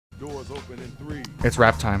Doors open in 3. It's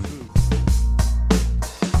rap time. 2.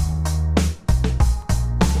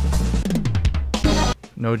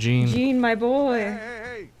 No Gene. Gene, my boy.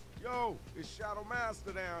 Hey. Yo, it's Shadow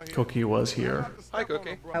Master down here. Cookie was here. Hi,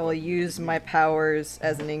 Cookie. I will use my powers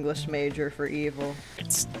as an English major for evil.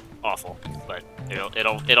 It's awful, but it'll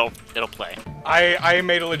play. I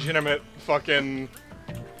made a legitimate fucking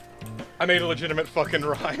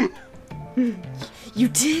rhyme. You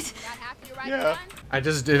did? Yeah. I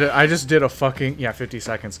just did a fucking 50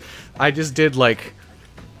 seconds. I just did like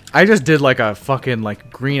a fucking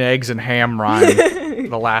like green eggs and ham rhyme.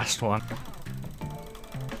 The last one.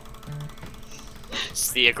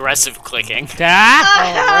 It's the aggressive clicking. Alright.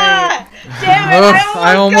 Damn it!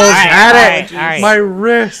 I almost had it. Alright. My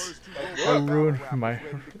wrist.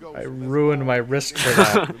 I ruined my wrist for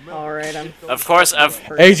that. Alright, I'm. Of course,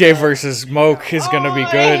 AJ versus Moke is gonna be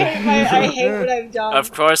good. I hate what I've done.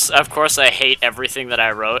 of course, I hate everything that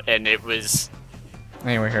I wrote, and it was.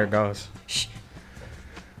 Anyway, here it goes.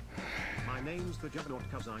 My name's the Juggernaut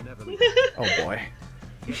 'cause I never Oh boy.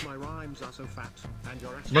 My rhymes are so fat, and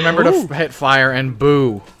you're Remember to hit fire and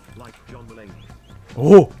boo. like John Mulaney.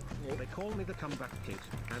 Oh. They call me the comeback kid,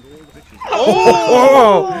 and all the bitches.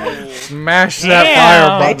 Oh! Smash that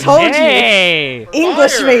fire button. I told you. Hey!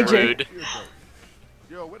 English Fire. major. Rude.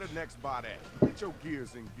 Yo, where the next bot at? Get your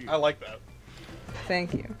gears in gear. I like that.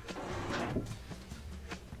 Thank you.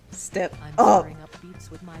 Step I'm up. stirring up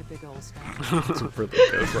beats with my big old staff. Super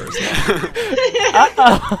good first.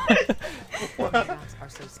 Rats are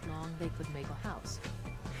so strong they could make a house.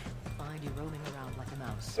 Find you roaming around like a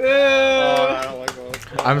mouse. Oh, I don't like those.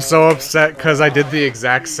 I'm so upset because I did the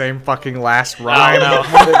exact same fucking last rhyme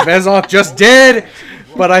that Vezoth just did,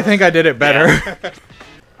 but I think I did it better.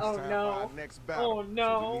 Oh no. Oh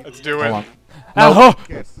no. Let's do Hold it. on. No,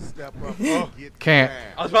 Gets to step up Oh. and get can't.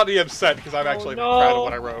 I was about to be upset because I'm actually no. proud of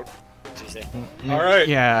what I wrote. Alright.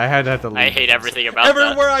 Yeah, I had to leave. I hate everything about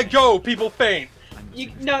Everywhere I go, people faint.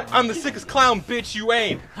 You no. I'm the sickest clown, bitch, you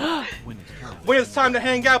ain't. When it's time to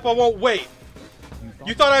hang out, I won't wait.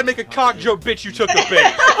 You thought I'd make a cock joke, bitch, you took the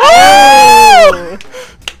bait.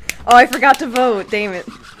 Oh, I forgot to vote. Damn it.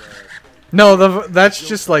 No, that's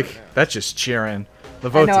just like that's just cheering. The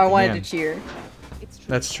I vote's know at I the wanted end. to cheer. It's true.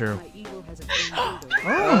 That's true. My ego has a free shoulder.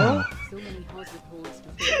 Oh. So many positive holes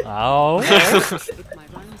to fill. Oh. If my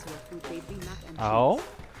rhymes were food, they'd be mac and Oh. cheese.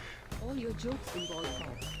 All your jokes involve thought.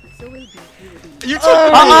 So will be fewer You took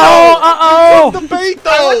Uh-oh! the bait,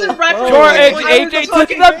 though! I wasn't referencing. George, I was AJ took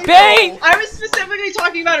talking- the bait! I was specifically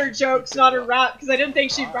talking about her jokes, not her rap, because I didn't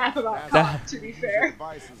think she'd rap about cock, to be fair.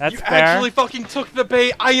 That's You fair. actually fucking took the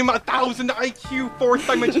bait. I am 1,000 IQ, fourth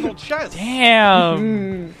dimensional chess.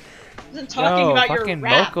 Damn! I wasn't talking Yo, about your fucking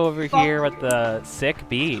rap. Moke over Fuck. here with the sick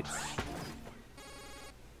beats.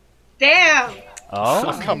 Damn! Oh,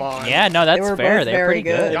 Oh, come on. yeah, no, that's were fair. both They're very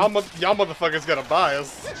pretty good. Y'all motherfuckers got a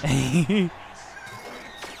bias.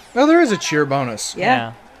 Well, there is a cheer bonus.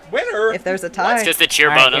 Yeah. Winner! If there's a tie. It's just a cheer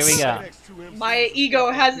Alright, bonus. here we go. My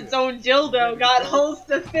ego has its own dildo, got holes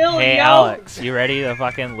to fill, Hey, yo! Alex, you ready to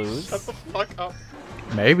fucking lose? Shut the fuck up.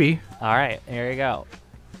 Maybe. Alright, here we go.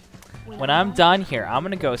 When I'm done here, I'm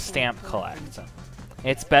gonna go stamp collect.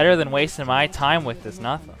 It's better than wasting my time with this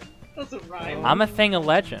nothing. Doesn't rhyme. I'm a thing of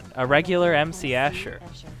legend, a regular MC Escher.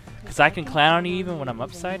 Cause I can clown on you even when I'm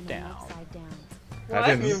upside down.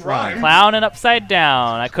 That didn't rhyme. Clown and upside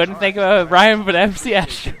down. I couldn't think of a rhyme but MC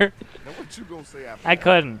Escher. Now what you gonna say after I that?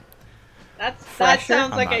 couldn't. That Fresher?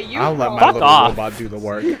 sounds like a you I'll let my Fuck little off. robot do the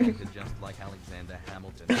work. Just like Alexander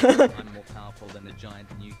Hamilton, I'm more powerful than a giant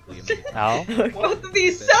nuclear Oh. Both of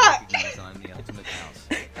these suck! I'm the ultimate house.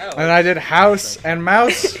 And I did house and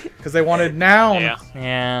mouse because they wanted noun. Yeah.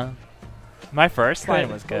 Yeah. My first line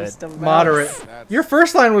was good. Moderate. Your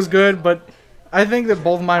first line was good, but I think that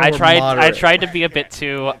both mine were moderate. I tried to be a bit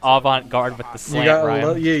too avant-garde with the slant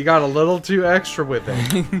rhyme. You got a little too extra with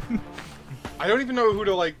it. I don't even know who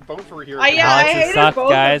to like vote for here. Yeah, I Alex, it hated sucked, both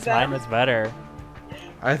of guys. them. Mine was better.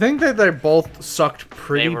 I think that they both sucked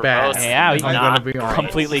pretty They were bad. both Yeah, we I'm not gonna be honest.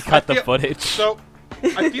 completely cut the feel- footage. So,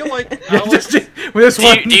 I feel like Yeah, Alex, this Do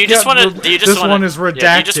one. you just want to? Do you just This want one is redacted.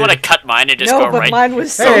 Yeah, do you just want to cut mine and just No, go but right? mine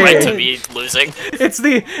was so Go right Hey. to me losing. It's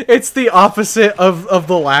the opposite of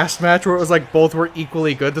the last match where it was like both were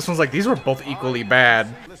equally good. This one's like these were both equally bad.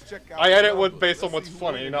 Let's check out I edit what's based on what's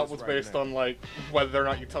funny, not what's based on like whether or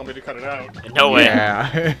not you tell me to cut it out. No way.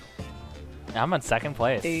 Yeah. I'm on second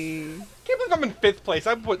place. Can't believe I'm in 5th place.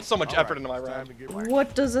 I put so much effort into my Time rhyme. to get right.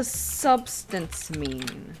 What does a substance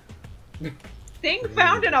mean? Thing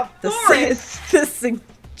found in a The, forest! the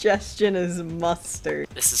suggestion is mustard.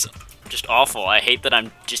 This is just awful. I hate that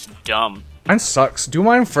I'm just dumb. Mine sucks. Do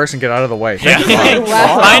mine first and get out of the way. Yeah.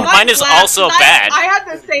 Mine is also bad. I had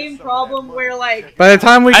the same problem where like. By the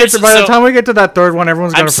time we get to that third one,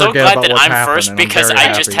 everyone's gonna I'm so forget glad about that what's I'm happening. first because I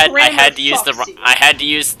had to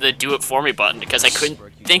use the do it for me button because I couldn't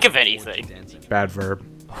think of anything. Bad verb.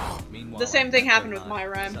 The same thing happened with my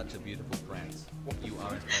rhyme.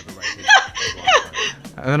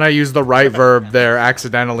 And then I used the right verb there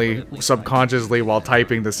accidentally, subconsciously, while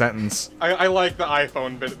typing the sentence. I like the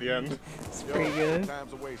iPhone bit at the end. It's pretty good.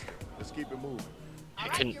 Let's keep it moving. I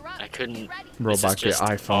couldn't. Robot get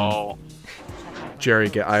iPhone. Oh. Jerry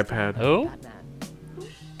get iPad. Who?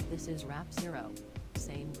 This is Rap Zero.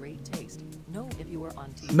 Same great taste. No, if you were on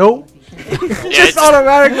TV. Nope. Yeah, just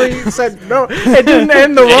automatically said no. It didn't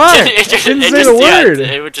end the rhyme. It didn't say the word.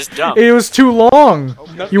 Yeah, it was just dumb. It was too long.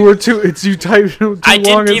 You were too. You typed too long. I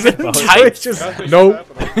didn't even type. Nope.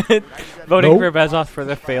 Voting Nope. for Vezoth for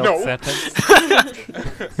the failed sentence.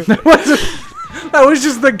 That was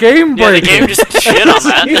just the game break. Yeah, the game just shit on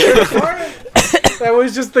that. That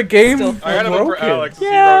was just the game. I had to vote for Alex to see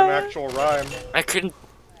Yeah. an actual rhyme. I couldn't.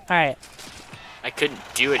 Alright. I couldn't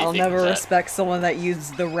do anything. I'll never with that. respect someone that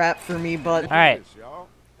used the rap for me, but. Alright.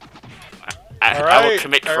 I will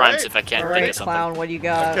commit crimes if I can't think Alright, of something. clown, what do you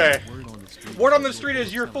got? Okay. Word on the street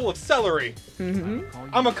is you're full of celery. I'm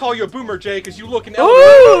gonna call you a boomer, Jay, because you look an elderly.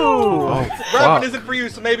 Oh, Rapping isn't for you,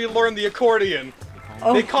 so maybe learn the accordion.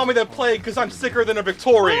 They call me the plague because I'm sicker than a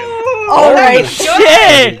Victorian. Alright,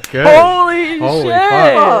 Shit! Good. Holy shit!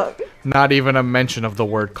 Fuck. Not even a mention of the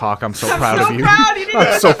word cock. I'm so proud of you. Proud you didn't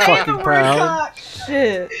I'm so say the fucking word proud. cock.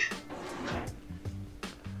 Shit.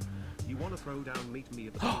 You want to throw down, meet me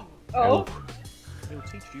at the pool. Oh. He'll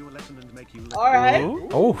teach you a lesson and make you. Alright.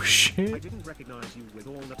 Oh I shit. didn't recognize you with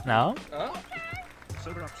all the. No?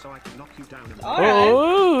 Sober up so I can knock you down in the. Alright.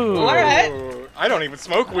 Ooh. Alright. Ooh, I don't even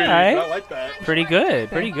smoke weed. Alright. Not like that. Pretty good.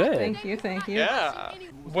 Pretty good. Thank you, thank you. Yeah.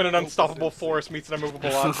 When an unstoppable force meets an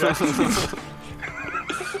immovable object.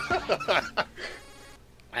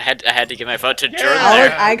 I had to give my vote to Jordan I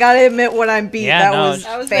there. gotta admit when I'm beat, Yeah, that no, was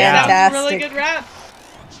That was fantastic. a really good rap.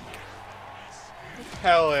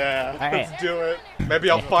 Hell yeah. Alright. Let's do it. Maybe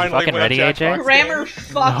I'll finally fucking win ready, a AJ? Jackbox Grammar game.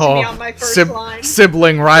 fucked me on my first line.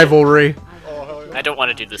 Sibling rivalry. Oh, hell yeah. I don't want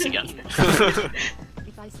to do this again.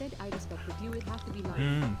 If I said I respected you, it has to be like.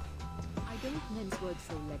 I don't mince words,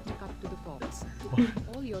 so let me cut to the box.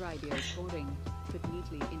 All your ideas boring fit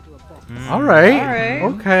neatly into a box. All right. Alright.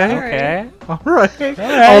 Okay. Okay. All right.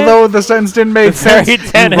 Although the sentence didn't make sense, you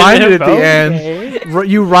rhymed it at the end.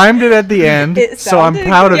 You rhymed it at the end, It so I'm sounded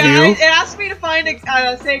proud of Yeah, you. it asked me to find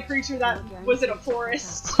a say a creature that was in a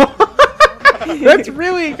forest. That's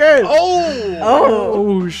really good. Oh!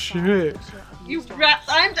 Oh. Oh shit. You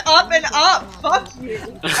rhymed up and up. Fuck you.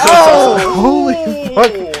 Holy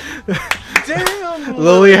fuck. Damn!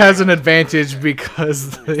 Lily has an advantage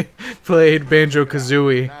because they played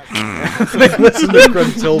Banjo-Kazooie. They listened to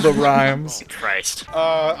Gruntilda rhymes. Christ.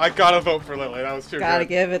 I gotta vote for Lily. That was too Gotta good.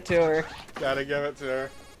 give it to her. Gotta give it to her.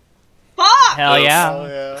 Fuck! Hell Hell yeah.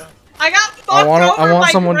 yeah. I got fucked I want over by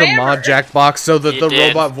someone to grammar. mod Jackbox so that You the did.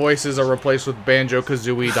 robot voices are replaced with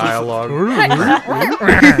Banjo-Kazooie dialogue.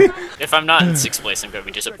 If I'm not in 6th place, I'm gonna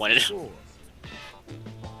be disappointed.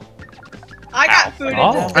 I got food Oh.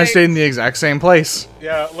 in this I thing. stayed in the exact same place.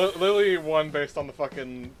 Yeah, Lily won based on the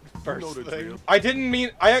fucking first thing. I didn't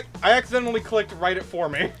mean. I accidentally clicked write it for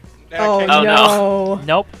me. And I Oh, can't- Oh, no.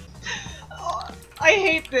 Nope. I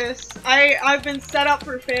hate this. I've been set up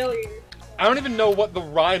for failure. I don't even know what the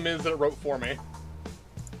rhyme is that it wrote for me.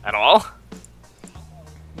 At all?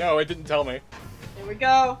 No, it didn't tell me. Here we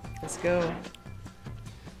go. Let's go.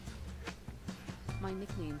 My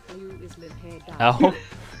nickname for you is Live Hair Down. Oh.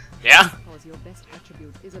 Yeah? Because your best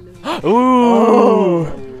attribute is a little. Ooh.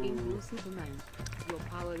 In Blue Superman, your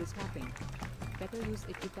power is tapping. Better use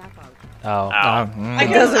it to tap out. Oh. I It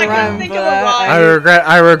couldn't, doesn't I couldn't rhyme, think but of a rhyme.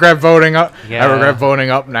 I regret voting up. Yeah. I regret voting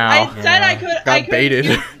up now. I said I could. I Got could baited.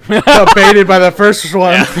 use- Got baited by the first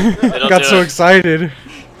one. It'll Got do so it. excited. You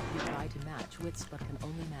try to match wits, but can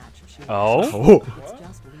only match shoes. Oh. Oh. It's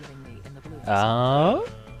just leaving me in the blues. Oh.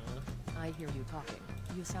 I hear you talking.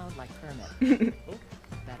 You sound like Kermit.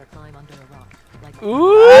 Better climb under a rock. Like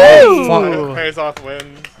Ooh. Vezoth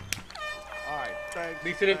wins. Alright, thank At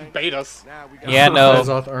least he didn't bait us. Now we got Yeah, no.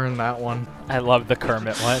 Vezoth earned that one. I love the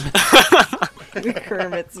Kermit one.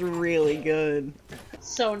 Kermit's really good.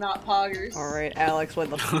 So not poggers. Alright, Alex, what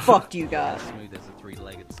the fuck do you got? Smooth as a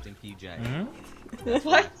three-legged Stimpy J.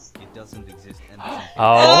 What? It doesn't exist and doesn't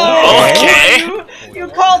Oh. Okay. You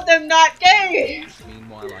called them not gay.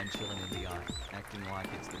 Meanwhile, I'm chilling in the eye, acting like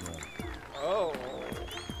it's the norm. Oh.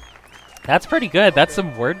 That's pretty good. That's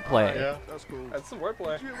some wordplay. Yeah, that's some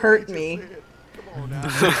wordplay. Hurt me.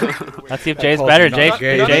 Let's see if Jay's better. Jay,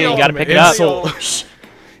 Jay, you gotta pick it up. Insult.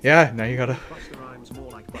 Yeah, now you gotta. Buster rhymes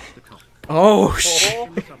more like Buster Cock. Oh shit!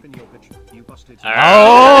 Shoot up in your bitch, you busted.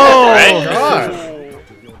 Oh! Oh god!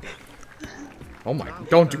 Oh my!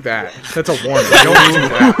 Don't do that. That's a warning. Don't do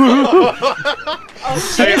that.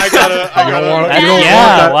 Hey, I gotta. You don't want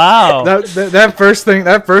Yeah, that. wow. That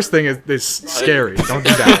first thing is scary. Don't do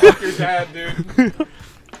that. Fuck your dad, dude.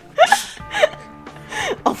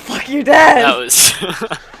 Oh fuck your dad. That was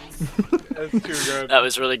That's too good. that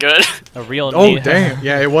was really good. A real Oh neat- damn!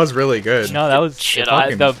 Yeah, it was really good. No, that was Shit,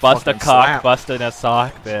 the bust a fucking cock, slap. bust in a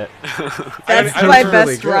sock bit. That's I my was best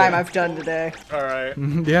really good. rhyme I've done today. All right.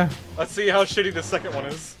 Yeah. Let's see how shitty the second one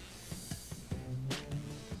is.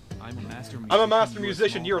 I'm I'm a master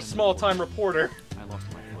musician. You're a small-time reporter.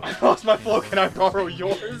 I lost my flow. Can I borrow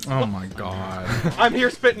yours? Oh my god. I'm here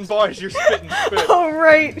spitting bars. You're spitting spit. Oh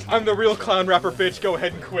right. I'm the real clown rapper, bitch. Go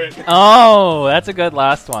ahead and quit. Oh, that's a good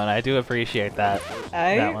last one. I do appreciate that.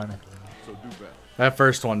 That one. That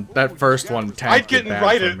first one tanked I'd get it bad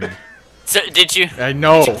right for it. me. So, did you? I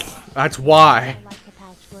know. That's why. Like a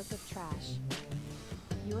patchwork of trash.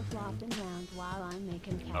 You're flopping around while I'm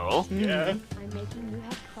making cash. Oh. Yeah. I'm making you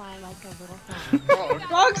head cry like a little frog.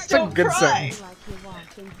 Frogs don't good cry. sentence. Like you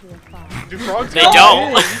walked into a fog. Do frogs? They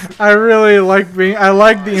don't. I really like being. I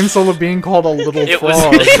like the insult of being called a little It was-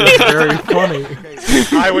 frog. It's very funny.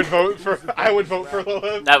 I would vote for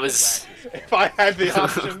Lilith That was. if I had the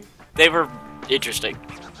option. They were interesting.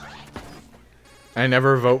 I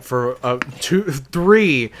never vote for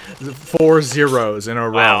 3 4 zeros in a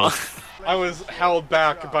row. Wow. I was held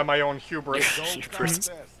back by my own hubris.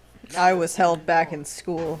 I was held back in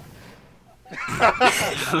school.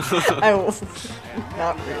 I was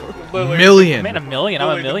not really. Lily. I Million. made a million. I'm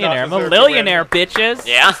Lily a did not millionaire. I'm a deserve to millionaire, bitches.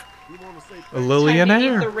 Yeah. A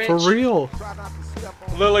Lillionaire? the rich. For real.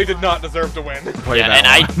 Lily did not deserve to win. Play Yeah, that and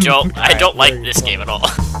I one. don't. I don't like Alright, this game at all.